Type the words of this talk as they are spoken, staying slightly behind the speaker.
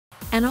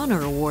An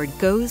honor award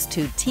goes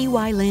to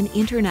T.Y. Lin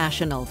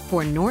International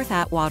for North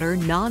Atwater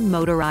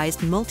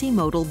Non-Motorized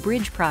Multimodal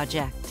Bridge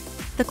Project.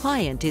 The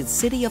client is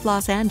City of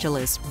Los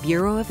Angeles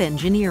Bureau of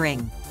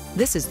Engineering.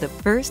 This is the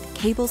first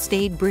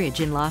cable-stayed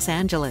bridge in Los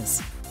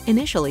Angeles.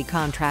 Initially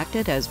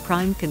contracted as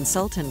prime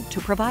consultant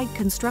to provide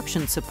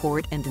construction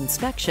support and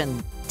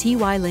inspection,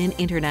 T.Y. Lin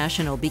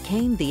International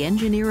became the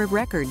engineer of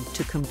record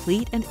to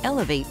complete and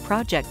elevate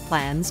project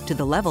plans to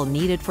the level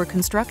needed for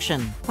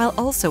construction, while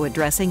also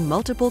addressing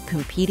multiple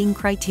competing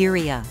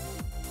criteria.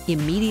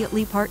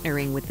 Immediately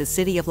partnering with the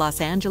City of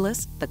Los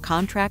Angeles, the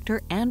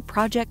contractor, and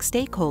project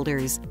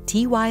stakeholders,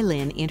 T.Y.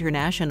 Lin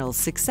International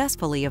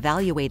successfully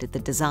evaluated the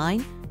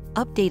design,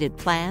 updated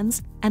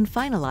plans, and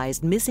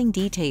finalized missing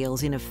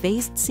details in a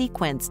phased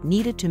sequence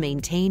needed to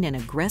maintain an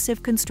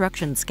aggressive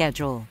construction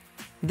schedule.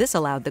 This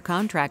allowed the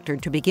contractor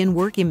to begin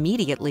work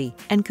immediately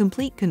and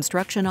complete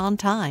construction on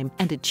time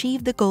and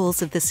achieve the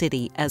goals of the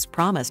city as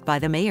promised by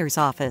the mayor's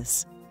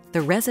office.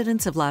 The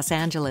residents of Los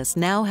Angeles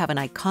now have an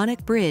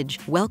iconic bridge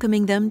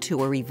welcoming them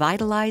to a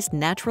revitalized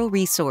natural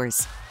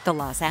resource, the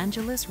Los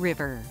Angeles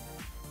River.